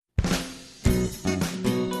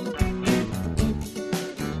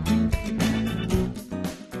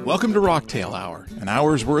Welcome to Rocktail Hour, an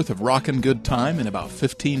hour's worth of rockin' good time in about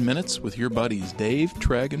 15 minutes with your buddies Dave,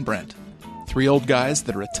 Treg, and Brent. Three old guys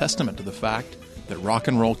that are a testament to the fact that rock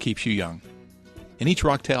and roll keeps you young. In each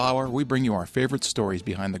Rocktail Hour, we bring you our favorite stories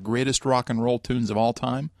behind the greatest rock and roll tunes of all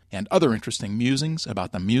time and other interesting musings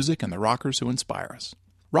about the music and the rockers who inspire us.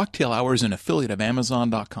 Rocktail Hour is an affiliate of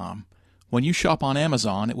Amazon.com. When you shop on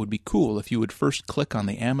Amazon, it would be cool if you would first click on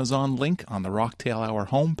the Amazon link on the Rocktail Hour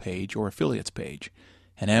homepage or affiliates page,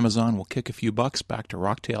 and Amazon will kick a few bucks back to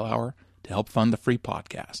Rocktail Hour to help fund the free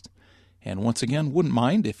podcast. And once again, wouldn't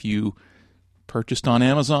mind if you purchased on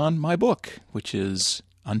Amazon my book, which is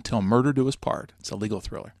Until Murder Do Us Part. It's a legal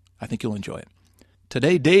thriller. I think you'll enjoy it.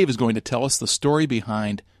 Today, Dave is going to tell us the story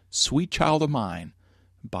behind Sweet Child of Mine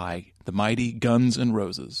by the mighty Guns N'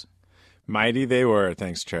 Roses. Mighty they were,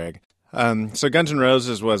 thanks, Treg. So Guns N'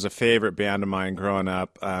 Roses was a favorite band of mine growing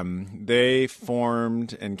up. They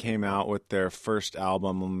formed and came out with their first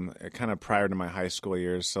album kind of prior to my high school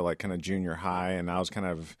years, so like kind of junior high, and I was kind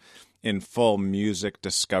of in full music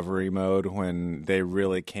discovery mode when they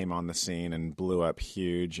really came on the scene and blew up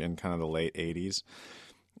huge in kind of the late 80s.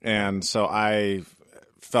 And so I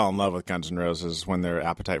fell in love with Guns N' Roses when their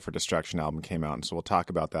Appetite for Destruction album came out, and so we'll talk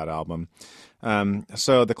about that album.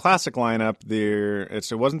 So the classic lineup there,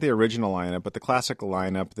 it wasn't the original lineup, but the classic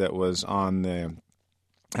lineup that was on the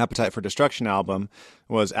Appetite for Destruction album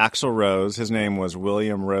was Axl Rose. His name was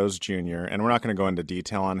William Rose Jr., and we're not going to go into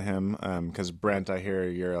detail on him because, Brent, I hear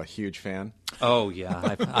you're a huge fan. Oh,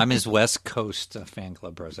 yeah. I'm his West Coast fan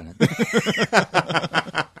club president.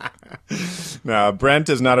 No, Brent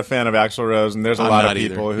is not a fan of Axl Rose, and there's a lot of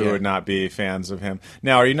people either. who would not be fans of him.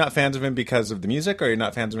 Now, are you not fans of him because of the music, or are you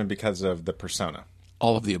not fans of him because of the persona?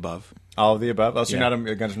 All of the above. All of the above? Oh, so Yeah. you're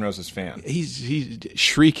not a Guns N' Roses fan. He's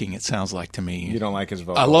shrieking, it sounds like to me. You don't like his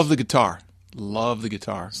vocals? I love the guitar. Love the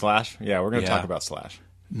guitar. Slash? Yeah, we're going to Yeah. talk about Slash.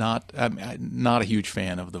 Not a huge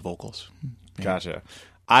fan of the vocals. Yeah. Gotcha.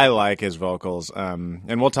 I like his vocals,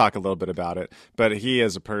 and we'll talk a little bit about it. But he,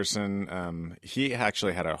 as a person, he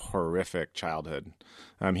actually had a horrific childhood.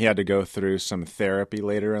 He had to go through some therapy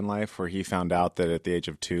later in life where he found out that at the age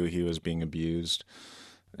of 2 he was being abused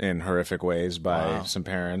in horrific ways by some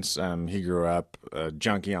parents. He grew up a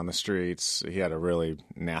junkie on the streets. He had a really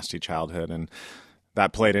nasty childhood, and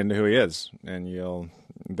that played into who he is. And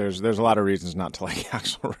there's a lot of reasons not to like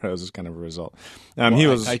Axl Rose as kind of a result.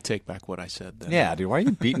 I take back what I said then. Yeah, dude, why are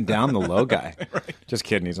you beating down the low guy? Right. Just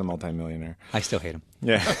kidding, he's a multimillionaire. I still hate him.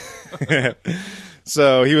 Yeah.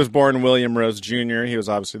 So he was born William Rose Jr. He was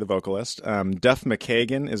obviously the vocalist. Duff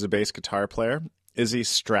McKagan is a bass guitar player. Izzy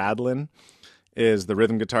Stradlin is the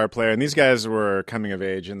rhythm guitar player. And these guys were coming of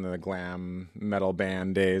age in the glam metal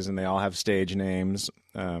band days, and they all have stage names.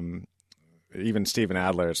 Even Steven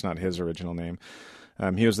Adler, it's not his original name.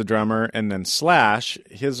 He was the drummer. And then Slash,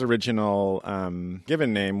 his original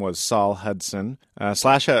given name was Saul Hudson.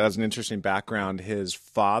 Slash has an interesting background. His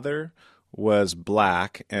father was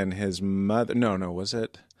black, and his mother... was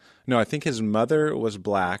it? No, I think his mother was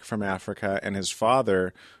black from Africa, and his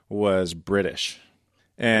father was British.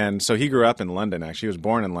 And so he grew up in London, actually. He was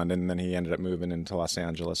born in London, and then he ended up moving into Los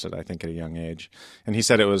Angeles at a young age. And he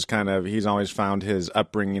said it was he's always found his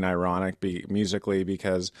upbringing ironic musically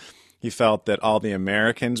because he felt that all the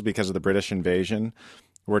Americans, because of the British invasion,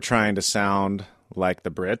 were trying to sound like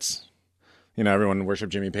the Brits. You know, everyone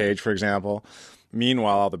worshipped Jimmy Page, for example.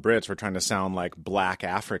 Meanwhile, all the Brits were trying to sound like black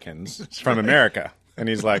Africans from America. And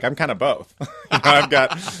he's like, I'm kind of both. I've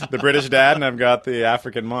got the British dad and I've got the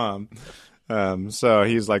African mom. So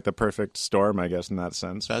he's like the perfect storm, I guess, in that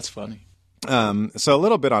sense. That's funny. So a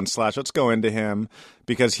little bit on Slash. Let's go into him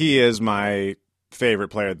because he is my favorite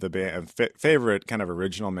player of the band, favorite kind of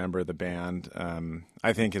original member of the band.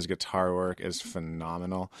 I think his guitar work is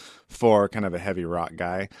phenomenal for kind of a heavy rock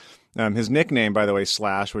guy. His nickname, by the way,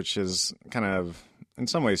 Slash, which is kind of in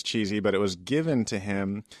some ways cheesy, but it was given to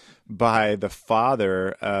him by the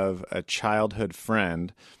father of a childhood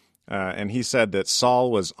friend. And he said that Saul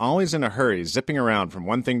was always in a hurry, zipping around from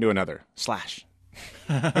one thing to another. Slash.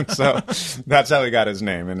 So that's how he got his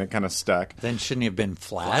name, and it kind of stuck. Then shouldn't he have been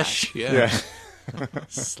Flash? Yeah.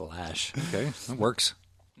 Slash. Okay, that works.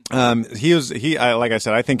 Like I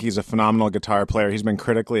said, I think he's a phenomenal guitar player. He's been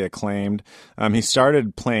critically acclaimed. He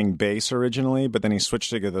started playing bass originally, but then he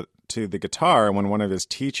switched to the guitar when one of his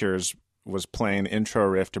teachers was playing the intro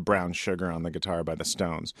riff to Brown Sugar on the guitar by the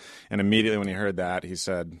Stones. And immediately when he heard that, he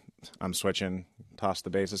said, I'm switching, tossed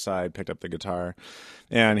the bass aside, picked up the guitar.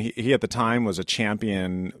 And he at the time was a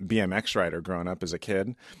champion BMX rider growing up as a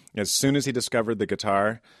kid. As soon as he discovered the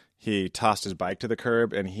guitar, he tossed his bike to the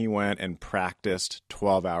curb and he went and practiced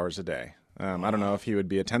 12 hours a day. I don't know if he would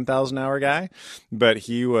be a 10,000-hour guy, but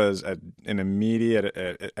he was at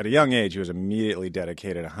a young age, he was immediately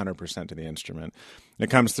dedicated 100% to the instrument. It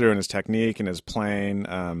comes through in his technique and his playing,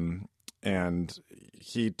 and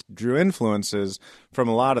he drew influences from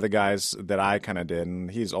a lot of the guys that I kind of did. And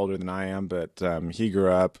he's older than I am, but he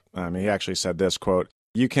grew up. He actually said this, quote,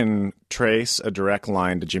 "You can trace a direct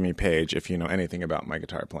line to Jimmy Page if you know anything about my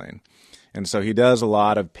guitar playing." And so he does a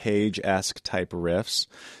lot of Page-esque type riffs.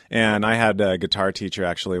 And I had a guitar teacher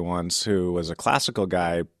actually once who was a classical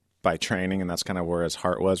guy by training, and that's kind of where his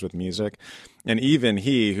heart was with music. And even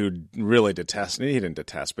he, who really he didn't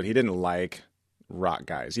detest, but he didn't like rock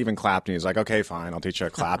guys. Even Clapton, he's like, okay, fine, I'll teach you a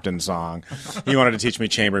Clapton song. He wanted to teach me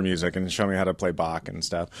chamber music and show me how to play Bach and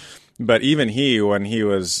stuff. But even he, when he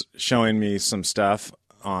was showing me some stuff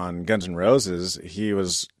on Guns N' Roses, he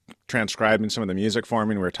was transcribing some of the music for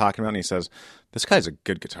me, and we were talking about it, and he says, this guy's a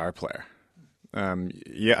good guitar player.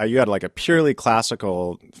 You had like a purely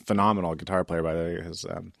classical, phenomenal guitar player, by the way.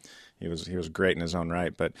 He was great in his own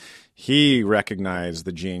right, but he recognized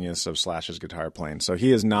the genius of Slash's guitar playing. So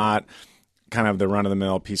he is not kind of the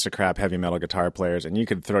run-of-the-mill piece of crap heavy metal guitar players, and you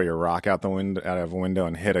could throw your rock out of a window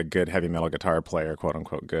and hit a good heavy metal guitar player,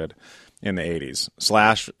 quote-unquote good, in the 80s.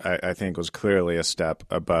 Slash, I think, was clearly a step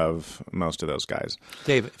above most of those guys.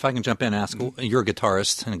 Dave, if I can jump in and ask, you're a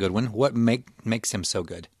guitarist and a good one. What makes him so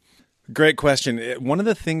good? Great question. One of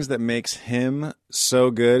the things that makes him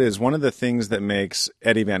so good is one of the things that makes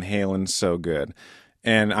Eddie Van Halen so good.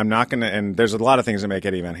 And I'm not going to, and there's a lot of things that make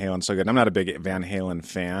Eddie Van Halen so good. I'm not a big Van Halen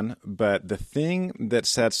fan, but the thing that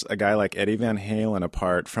sets a guy like Eddie Van Halen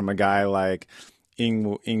apart from a guy like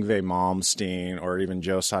Yngwie Malmsteen or even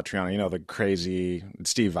Joe Satriani, the crazy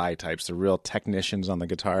Steve Vai types, the real technicians on the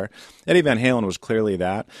guitar. Eddie Van Halen was clearly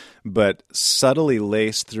that, but subtly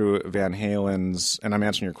laced through Van Halen's, and I'm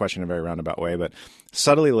answering your question in a very roundabout way, but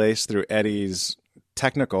subtly laced through Eddie's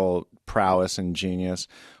technical prowess and genius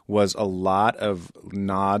was a lot of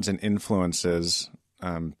nods and influences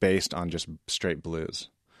based on just straight blues,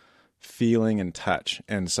 feeling and touch.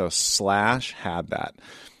 And so Slash had that.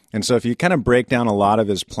 And so if you kind of break down a lot of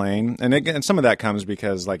his playing, and some of that comes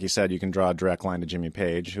because, like you said, you can draw a direct line to Jimmy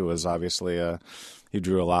Page, who was obviously he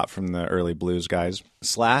drew a lot from the early blues guys.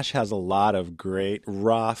 Slash has a lot of great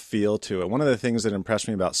raw feel to it. One of the things that impressed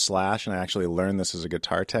me about Slash, and I actually learned this as a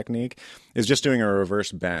guitar technique, is just doing a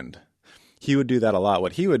reverse bend. He would do that a lot.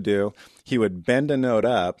 What he would do, he would bend a note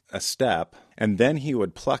up a step, and then he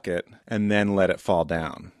would pluck it and then let it fall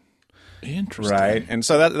down. Interesting. Right? And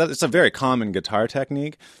so that's a very common guitar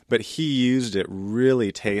technique, but he used it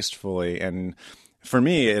really tastefully. And for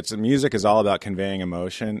me, music is all about conveying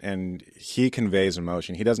emotion, and he conveys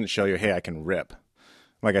emotion. He doesn't show you, hey, I can rip.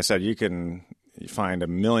 Like I said, you can find a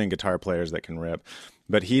million guitar players that can rip,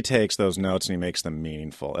 but he takes those notes and he makes them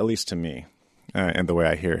meaningful, at least to me, and the way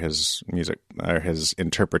I hear his music or his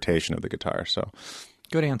interpretation of the guitar. So,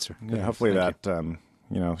 good answer. Yeah, hopefully that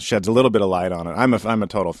sheds a little bit of light on it. I'm a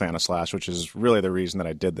total fan of Slash, which is really the reason that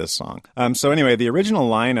I did this song. So anyway, the original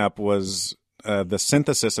lineup was the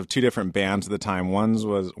synthesis of two different bands at the time. One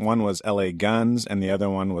was L.A. Guns, and the other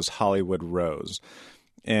one was Hollywood Rose.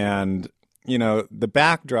 And the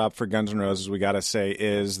backdrop for Guns N' Roses, we got to say,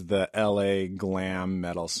 is the L.A. glam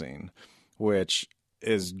metal scene, which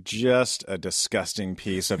is just a disgusting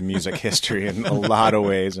piece of music history in a lot of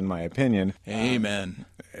ways, in my opinion. Amen.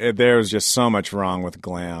 There was just so much wrong with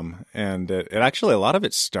glam, and it actually, a lot of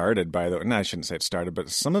it started I shouldn't say it started, but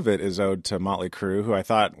some of it is owed to Motley Crue, who I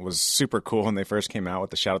thought was super cool when they first came out with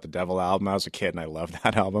the Shout at the Devil album. I was a kid and I loved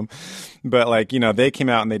that album, but they came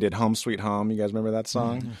out and they did Home Sweet Home. You guys remember that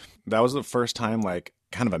song? Mm-hmm. That was the first time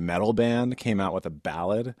kind of a metal band came out with a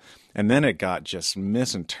ballad, and then it got just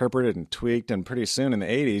misinterpreted and tweaked, and pretty soon in the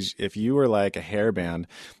 80s, if you were like a hair band,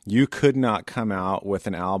 you could not come out with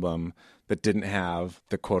an album that didn't have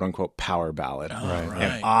the quote-unquote power ballad. Right.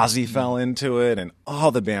 And Ozzy fell into it, and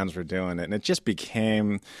all the bands were doing it, and it just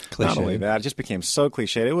became, cliched. Not only that, it just became so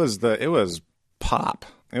cliched. It was pop.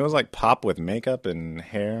 It was like pop with makeup and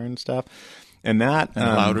hair and stuff. And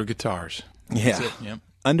louder guitars. Yeah. That's it. Yep.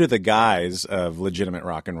 Under the guise of legitimate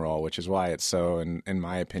rock and roll, which is why it's so, in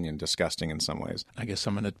my opinion, disgusting in some ways. I guess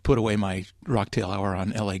I'm going to put away my Rocktail Hour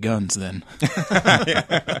on L.A. Guns then.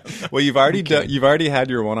 Yeah. Well, you've already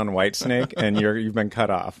had your one on Whitesnake, and you've been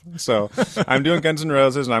cut off. So I'm doing Guns N'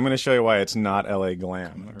 Roses, and I'm going to show you why it's not L.A.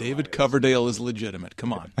 glam. David Coverdale is legitimate.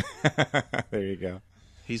 Come on. There you go.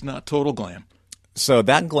 He's not total glam. So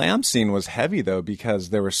that glam scene was heavy, though, because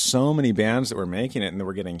there were so many bands that were making it and they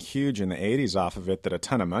were getting huge in the 80s off of it that a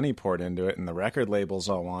ton of money poured into it, and the record labels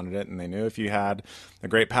all wanted it, and they knew if you had a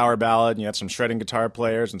great power ballad and you had some shredding guitar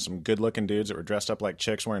players and some good-looking dudes that were dressed up like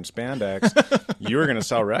chicks wearing spandex, you were going to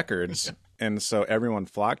sell records. And so everyone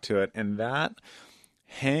flocked to it, and that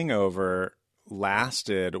hangover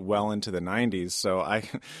lasted well into the 90s. So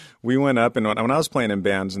we went up, and when I was playing in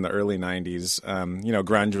bands in the early 90s,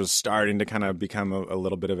 grunge was starting to kind of become a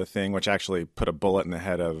little bit of a thing, which actually put a bullet in the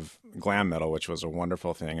head of glam metal, which was a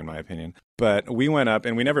wonderful thing in my opinion. But we went up,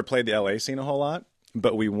 and we never played the LA scene a whole lot,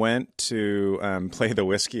 but we went to play the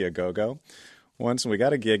Whiskey A Go-Go once, and we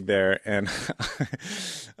got a gig there, and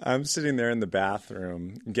I'm sitting there in the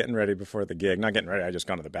bathroom getting ready before the gig. Not getting ready, I just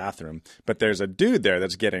gone to the bathroom. But there's a dude there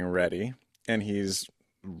that's getting ready, and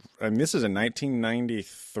this is in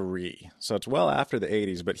 1993, so it's well after the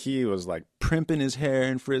 80s, but he was like primping his hair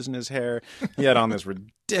and frizzing his hair. He had on this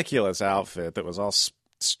ridiculous outfit that was all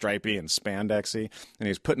stripy and spandexy, and he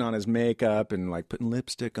was putting on his makeup and like putting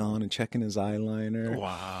lipstick on and checking his eyeliner.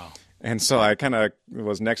 Wow. And so I kind of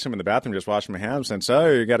was next to him in the bathroom just washing my hands and said, "So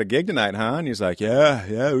you got a gig tonight, huh?" And he's like, yeah,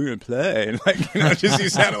 we're going to play. And he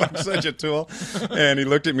sounded like such a tool. And he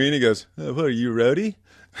looked at me and he goes, "What are you, roadie?"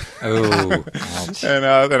 Oh, and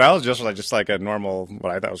I was just like a normal,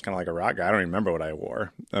 what I thought was kind of like a rock guy. I don't even remember what I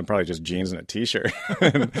wore. Probably just jeans and a t-shirt.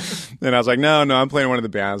 and I was like, no, I'm playing one of the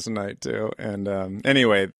bands tonight too. And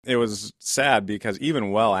anyway, it was sad because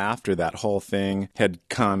even well after that whole thing had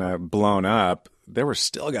kind of blown up, there were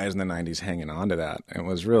still guys in the 90s hanging on to that. It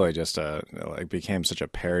was really just became such a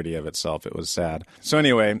parody of itself. It was sad. So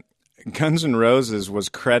anyway, Guns N' Roses was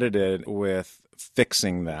credited with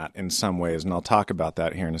fixing that in some ways, and I'll talk about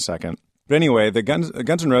that here in a second. But anyway, the Guns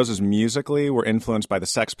N' Roses musically were influenced by the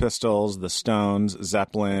Sex Pistols, the Stones,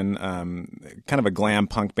 Zeppelin, kind of a glam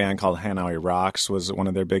punk band called Hanoi Rocks was one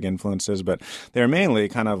of their big influences, but they're mainly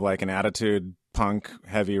kind of like an attitude punk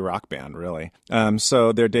heavy rock band, really.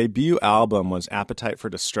 So their debut album was Appetite for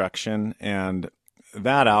Destruction, and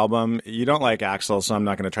that album, you don't like Axl, so I'm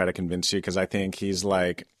not going to try to convince you because I think he's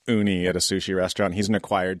like uni at a sushi restaurant. He's an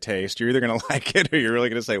acquired taste. You're either going to like it or you're really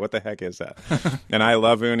going to say, what the heck is that? And I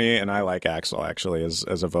love Uni, and I like Axl, actually,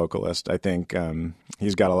 as a vocalist. I think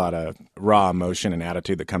he's got a lot of raw emotion and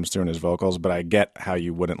attitude that comes through in his vocals, but I get how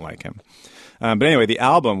you wouldn't like him. But anyway, the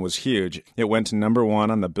album was huge. It went to number 1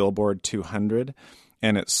 on the Billboard 200.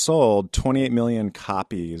 And it sold 28 million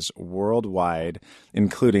copies worldwide,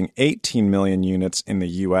 including 18 million units in the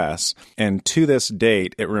U.S. And to this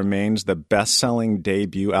date, it remains the best-selling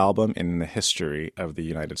debut album in the history of the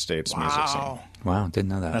United States music scene. Wow, didn't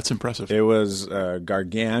know that. That's impressive. It was a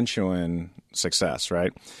gargantuan success,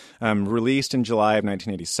 right? Released in July of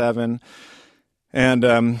 1987.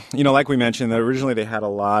 And, like we mentioned, originally they had a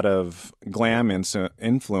lot of glam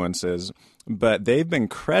influences, but they've been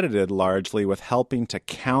credited largely with helping to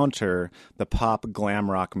counter the pop glam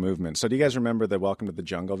rock movement. So do you guys remember the Welcome to the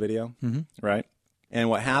Jungle video? Mm-hmm. Right? And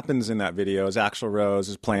what happens in that video is Axl Rose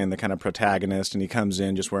is playing the kind of protagonist, and he comes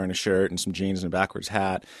in just wearing a shirt and some jeans and a backwards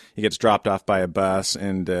hat. He gets dropped off by a bus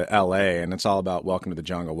into L.A., and it's all about welcome to the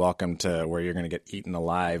jungle, welcome to where you're going to get eaten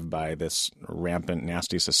alive by this rampant,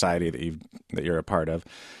 nasty society that you're a part of.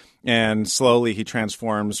 And slowly he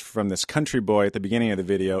transforms from this country boy at the beginning of the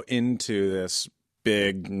video into this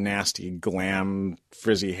big, nasty, glam,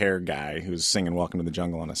 frizzy hair guy who's singing Welcome to the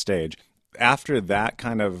Jungle on a stage. After that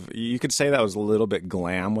you could say that was a little bit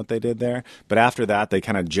glam what they did there, but after that they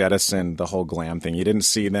kind of jettisoned the whole glam thing. You didn't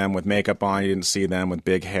see them with makeup on, you didn't see them with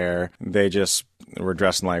big hair. They just were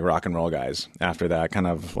dressing like rock and roll guys after that, kind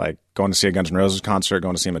of like going to see a Guns N' Roses concert,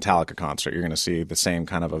 going to see a Metallica concert. You're going to see the same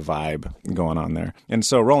kind of a vibe going on there. And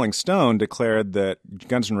so Rolling Stone declared that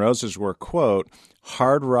Guns N' Roses were, quote,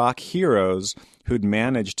 hard rock heroes who'd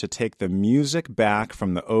managed to take the music back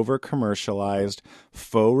from the over-commercialized,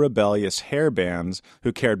 faux rebellious hair bands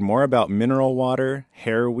who cared more about mineral water,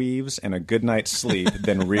 hair weaves, and a good night's sleep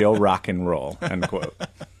than real rock and roll, end quote.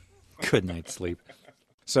 Good night's sleep.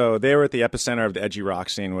 So they were at the epicenter of the edgy rock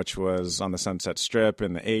scene, which was on the Sunset Strip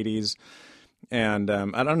in the 80s. And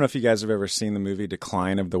I don't know if you guys have ever seen the movie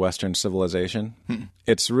Decline of the Western Civilization.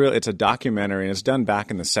 It's a documentary, and it's done back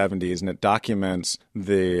in the 70s, and it documents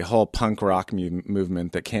the whole punk rock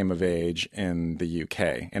movement that came of age in the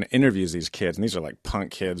UK. And it interviews these kids, and these are like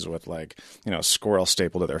punk kids with like, a squirrel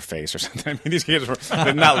stapled to their face or something. I mean, these kids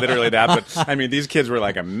were not literally that, but I mean, these kids were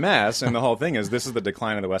like a mess. And the whole thing is, this is the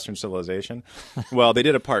decline of the Western Civilization. Well, they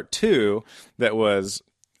did a part 2 that was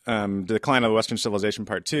the Decline of the Western Civilization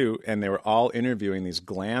Part 2, and they were all interviewing these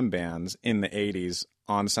glam bands in the 80s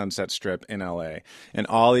on Sunset Strip in LA. And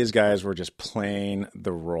all these guys were just playing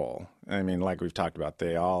the role. I mean, like we've talked about,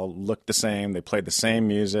 they all looked the same. They played the same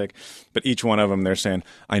music. But each one of them, they're saying,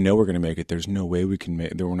 I know we're going to make it. There's no way we're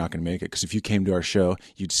not going to make it. Because if you came to our show,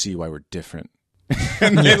 you'd see why we're different.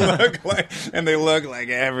 And they look like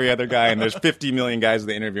every other guy, and there's 50 million guys in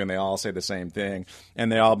the interview, and they all say the same thing,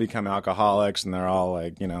 and they all become alcoholics, and they're all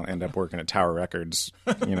like, end up working at Tower Records,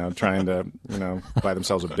 trying to, buy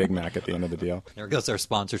themselves a Big Mac at the end of the deal. There goes our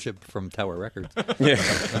sponsorship from Tower Records. Yeah,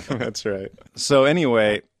 that's right. So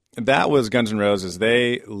anyway, that was Guns N' Roses.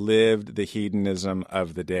 They lived the hedonism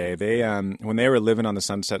of the day. They, when they were living on the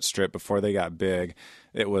Sunset Strip before they got big,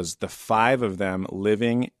 it was the 5 of them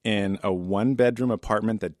living in a 1-bedroom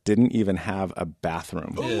apartment that didn't even have a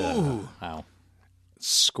bathroom. Ooh. Wow.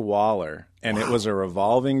 Squalor. And It was a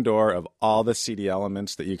revolving door of all the seedy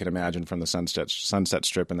elements that you could imagine from the Sunset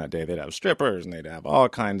Strip in that day. They'd have strippers, and they'd have all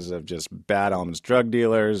kinds of just bad elements, drug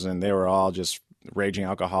dealers, and they were all just raging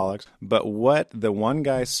alcoholics. But what the one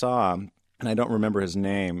guy saw, and I don't remember his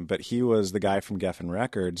name, but he was the guy from Geffen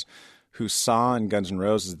Records who saw in Guns N'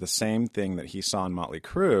 Roses the same thing that he saw in Motley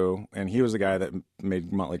Crue, and he was the guy that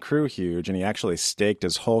made Motley Crue huge, and he actually staked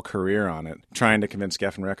his whole career on it, trying to convince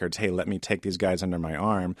Geffen Records, hey, let me take these guys under my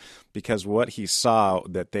arm, because what he saw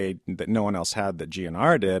that no one else had that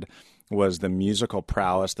GNR did was the musical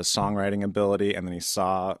prowess, the songwriting ability, and then he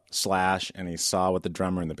saw Slash, and he saw what the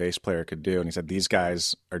drummer and the bass player could do, and he said, these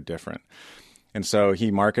guys are different. And so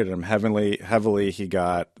he marketed them heavily. He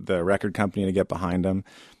got the record company to get behind him,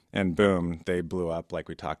 and boom, they blew up like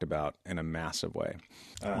we talked about in a massive way.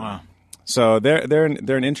 Wow. So they're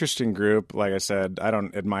an interesting group. Like I said, I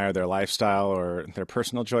don't admire their lifestyle or their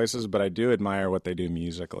personal choices, but I do admire what they do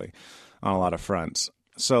musically on a lot of fronts.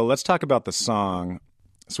 So let's talk about the song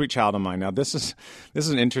Sweet Child of Mine. Now, this is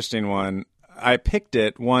an interesting one. I picked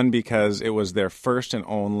it, one, because it was their first and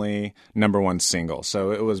only #1 single.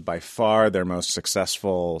 So it was by far their most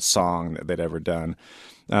successful song that they'd ever done.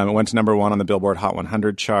 It went to #1 on the Billboard Hot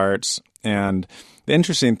 100 charts. And the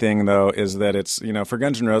interesting thing, though, is that it's, for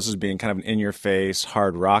Guns N' Roses being kind of an in-your-face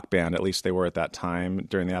hard rock band, at least they were at that time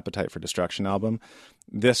during the Appetite for Destruction album,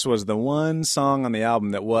 this was the one song on the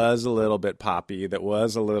album that was a little bit poppy, that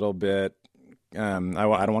was a little bit, I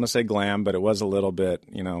don't want to say glam, but it was a little bit,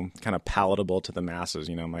 kind of palatable to the masses.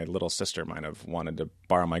 My little sister might have wanted to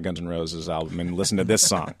borrow my Guns N' Roses album and listen to this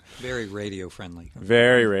song. Very radio friendly.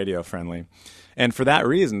 Very radio friendly. And for that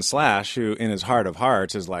reason, Slash, who in his heart of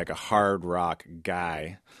hearts is like a hard rock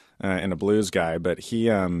guy and a blues guy, but he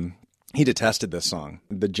detested this song.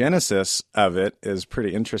 The genesis of it is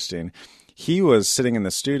pretty interesting. He was sitting in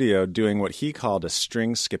the studio doing what he called a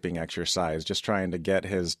string skipping exercise, just trying to get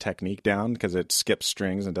his technique down because it skips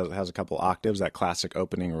strings and has a couple octaves, that classic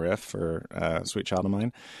opening riff for Sweet Child of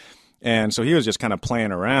Mine. And so he was just kind of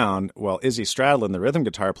playing around. Well, Izzy Stradlin, the rhythm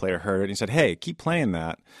guitar player, heard it and he said, hey, keep playing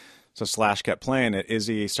that. So Slash kept playing it.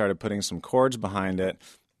 Izzy started putting some chords behind it.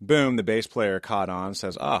 Boom, the bass player caught on,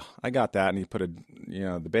 says, oh, I got that. And he put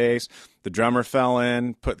the bass. The drummer fell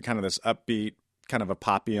in, put kind of this upbeat, kind of a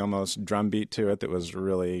poppy almost drum beat to it that was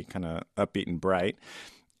really kind of upbeat and bright.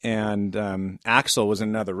 And Axl was in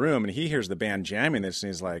another room, and he hears the band jamming this, and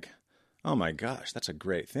he's like, oh my gosh, that's a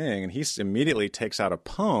great thing. And he immediately takes out a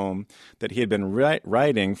poem that he had been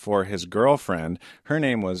writing for his girlfriend. Her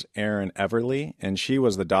name was Erin Everly, and she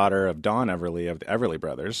was the daughter of Don Everly of the Everly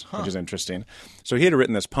Brothers, which is interesting. So he had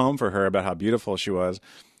written this poem for her about how beautiful she was.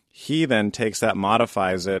 He then takes that,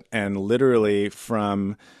 modifies it, and literally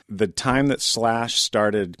from the time that Slash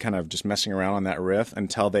started kind of just messing around on that riff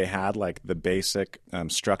until they had like the basic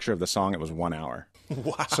structure of the song, it was 1 hour.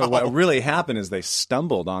 Wow. So what really happened is they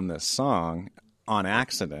stumbled on this song on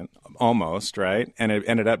accident, almost, right? And it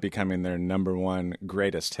ended up becoming their #1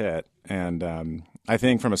 greatest hit. And I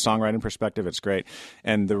think from a songwriting perspective, it's great.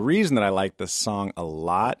 And the reason that I like this song a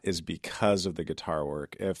lot is because of the guitar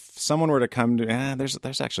work. If someone were to come to,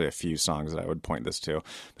 there's actually a few songs that I would point this to.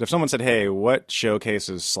 But if someone said, hey, what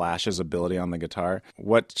showcases Slash's ability on the guitar?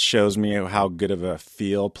 What shows me how good of a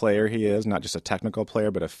feel player he is? Not just a technical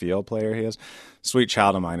player, but a feel player he is. Sweet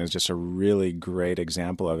Child of Mine is just a really great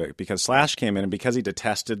example of it, because Slash came in, and because he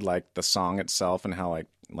detested like the song itself and how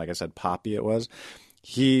like I said, poppy it was,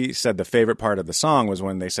 he said the favorite part of the song was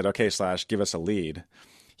when they said, okay, Slash, give us a lead.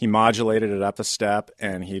 He modulated it up a step,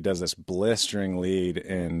 and he does this blistering lead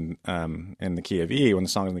in the key of E when the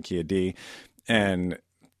song is in the key of D. And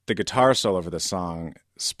the guitar solo for the song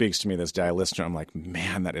speaks to me this day. I listen to it, I'm like,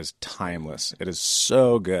 man, that is timeless. It is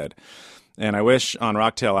so good. And I wish on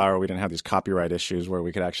Rocktail Hour we didn't have these copyright issues where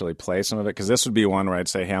we could actually play some of it, because this would be one where I'd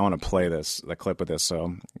say, hey, I want to play the clip of this.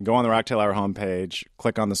 So go on the Rocktail Hour homepage,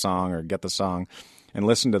 click on the song or get the song, and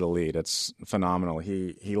listen to the lead. It's phenomenal.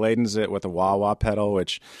 He ladens it with a wah-wah pedal,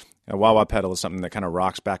 which a wah-wah pedal is something that kind of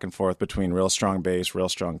rocks back and forth between real strong bass, real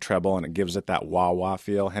strong treble, and it gives it that wah-wah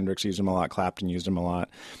feel. Hendrix used them a lot, Clapton used them a lot,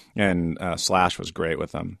 and Slash was great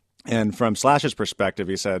with them. And from Slash's perspective,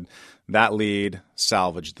 he said, that lead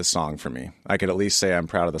salvaged the song for me. I could at least say I'm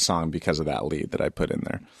proud of the song because of that lead that I put in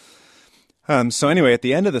there. So anyway, at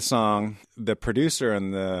the end of the song, the producer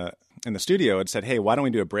in the studio had said, hey, why don't we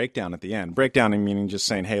do a breakdown at the end? Breakdowning meaning just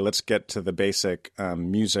saying, hey, let's get to the basic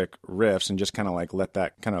music riffs and just kind of like let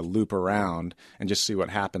that kind of loop around and just see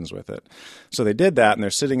what happens with it. So they did that, and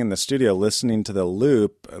they're sitting in the studio listening to the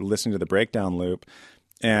loop, listening to the breakdown loop,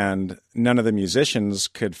 and none of the musicians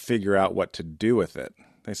could figure out what to do with it.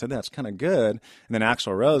 They said, that's kind of good. And then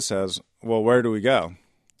Axl Rose says, well, where do we go?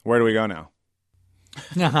 Where do we go now?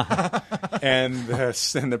 and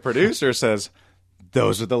the producer says,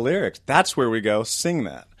 those are the lyrics. That's where we go. Sing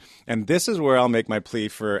that. And this is where I'll make my plea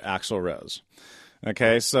for Axl Rose.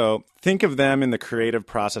 Okay, so think of them in the creative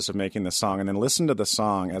process of making the song, and then listen to the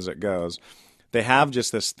song as it goes. They have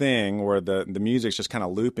just this thing where the music's just kind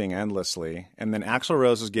of looping endlessly, and then Axl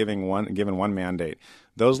Rose is given one mandate.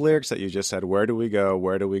 Those lyrics that you just said, where do we go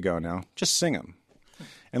now? Just sing them.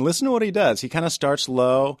 And listen to what he does. He kind of starts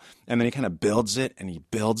low, and then he kind of builds it, and he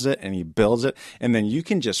builds it, and he builds it. And then you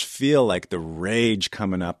can just feel like the rage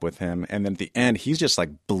coming up with him. And then at the end, he's just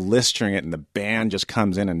like blistering it, and the band just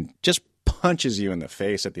comes in and just punches you in the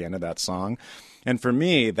face at the end of that song. And for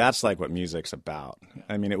me, that's like what music's about.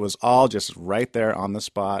 I mean, it was all just right there on the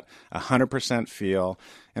spot, 100% feel,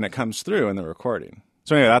 and it comes through in the recording.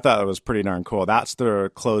 So anyway, I thought it was pretty darn cool. That's the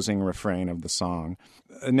closing refrain of the song.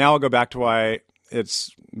 Now I'll go back to why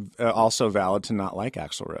it's also valid to not like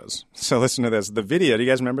Axl Rose. So listen to this. The video, do you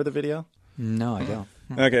guys remember the video? No, I don't.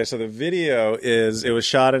 Okay, so the video it was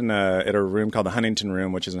shot at a room called the Huntington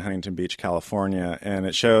Room, which is in Huntington Beach, California, and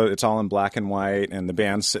it's all in black and white, and the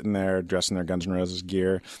band's sitting there dressed in their Guns N' Roses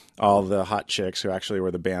gear. All the hot chicks who actually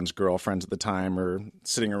were the band's girlfriends at the time are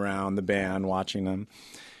sitting around the band watching them.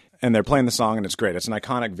 And they're playing the song, and it's great. It's an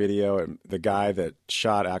iconic video. The guy that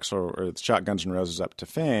shot Guns N' Roses up to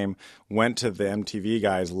fame went to the MTV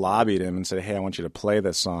guys, lobbied him, and said, hey, I want you to play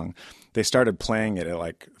this song. They started playing it at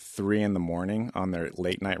like 3 a.m. on their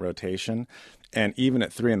late-night rotation. And even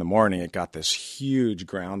at 3 a.m, it got this huge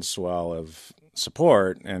groundswell of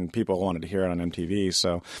support, and people wanted to hear it on MTV.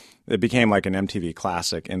 So it became like an MTV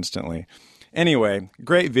classic instantly. Anyway,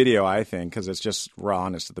 great video, I think, because it's just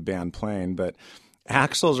rawness of the band playing. But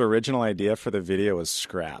Axl's original idea for the video was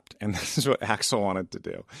scrapped, and this is what Axl wanted to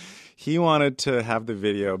do. He wanted to have the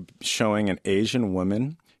video showing an Asian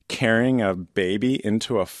woman carrying a baby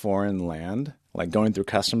into a foreign land, like going through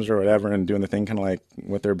customs or whatever and doing the thing kind of like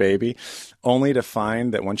with her baby, only to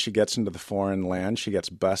find that once she gets into the foreign land, she gets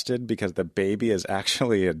busted because the baby is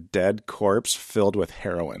actually a dead corpse filled with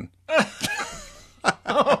heroin.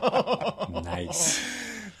 Nice.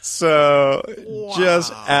 So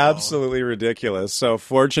just absolutely ridiculous. So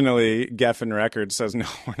fortunately, Geffen Records says, no,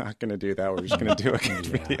 we're not going to do that. We're just going to do a good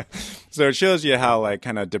video. So it shows you how like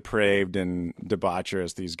kind of depraved and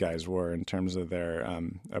debaucherous these guys were in terms of their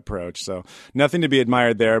approach. So nothing to be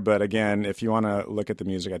admired there. But again, if you want to look at the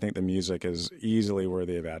music, I think the music is easily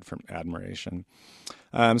worthy of admiration.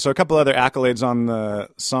 So a couple other accolades on the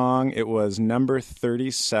song. It was number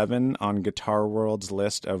 37 on Guitar World's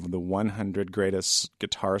list of the 100 greatest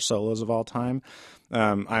guitar solos of all time.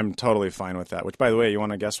 I'm totally fine with that. Which, by the way, you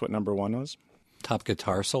want to guess what number 1 was? Top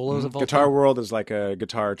guitar solos of all Guitar time? World is like a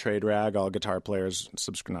guitar trade rag. All guitar players,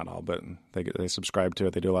 not all, but they subscribe to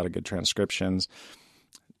it. They do a lot of good transcriptions.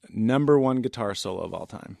 Number 1 guitar solo of all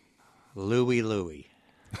time. Louie Louie.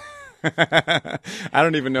 I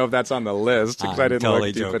don't even know if that's on the list because I didn't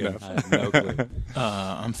totally look deep joking. enough. I have no clue.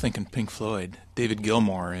 I'm thinking Pink Floyd. David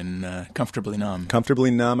Gilmour in Comfortably Numb. Comfortably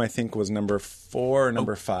Numb, I think, was number 4 or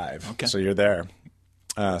number 5. Okay. So you're there.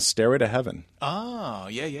 Stairway to Heaven. Oh,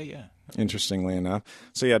 yeah. Interestingly enough.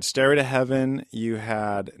 So you had Stairway to Heaven. You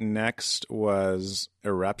had next was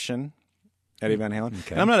Eruption, Eddie Van Halen.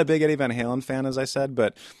 Okay. And I'm not a big Eddie Van Halen fan, as I said,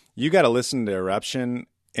 but you got to listen to Eruption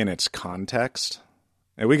in its context.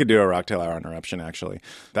 And we could do a Rocktail Hour on Eruption, actually.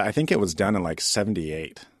 I think it was done in like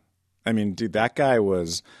 78. I mean, dude, that guy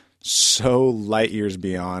was so light years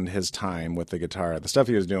beyond his time with the guitar. The stuff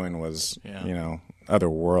he was doing was,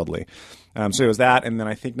 otherworldly. So it was that. And then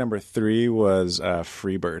I think number 3 was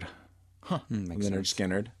Freebird. Lynyrd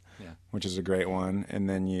Skynyrd, which is a great one. And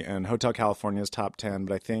then and Hotel California's top 10,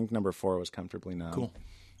 but I think number 4 was Comfortably Numb. Cool.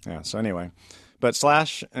 Yeah. So anyway, but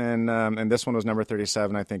Slash and this one was number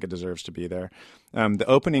 37. I think it deserves to be there. The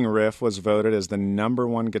opening riff was voted as the number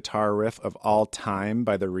one guitar riff of all time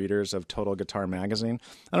by the readers of Total Guitar Magazine.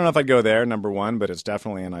 I don't know if I'd go there, number one, but it's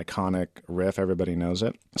definitely an iconic riff. Everybody knows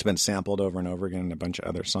it. It's been sampled over and over again in a bunch of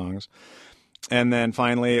other songs. And then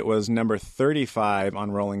finally, it was number 35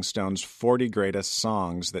 on Rolling Stone's 40 Greatest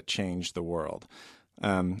Songs That Changed the World. I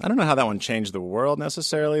don't know how that one changed the world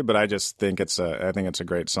necessarily, but I just think it's a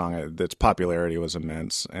great song. Its popularity was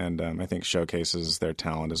immense, and I think showcases their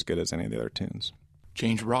talent as good as any of the other tunes.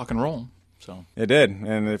 Changed rock and roll. So it did,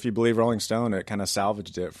 and if you believe Rolling Stone, it kind of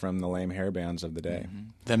salvaged it from the lame hair bands of the day. Mm-hmm.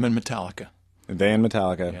 Them and Metallica. They and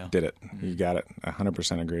Metallica did it. You got it.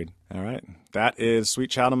 100% agreed. All right. That is Sweet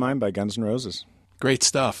Child of Mine by Guns N' Roses. Great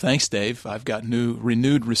stuff. Thanks, Dave. I've got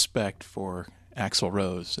renewed respect for Axl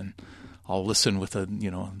Rose, and I'll listen with a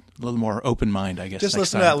little more open mind, I guess. Just next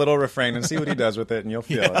listen time. to that little refrain and see what he does with it, and you'll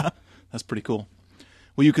feel it. That's pretty cool.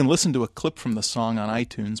 Well, you can listen to a clip from the song on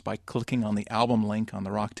iTunes by clicking on the album link on the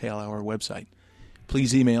Rocktail Hour website.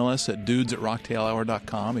 Please email us at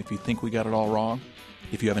dudes@rocktailhour.com if you think we got it all wrong,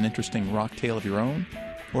 if you have an interesting rock tale of your own,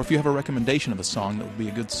 or if you have a recommendation of a song that would be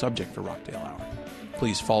a good subject for Rocktail Hour.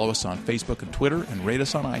 Please follow us on Facebook and Twitter and rate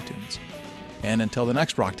us on iTunes. And until the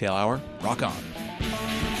next Rocktail Hour, rock on.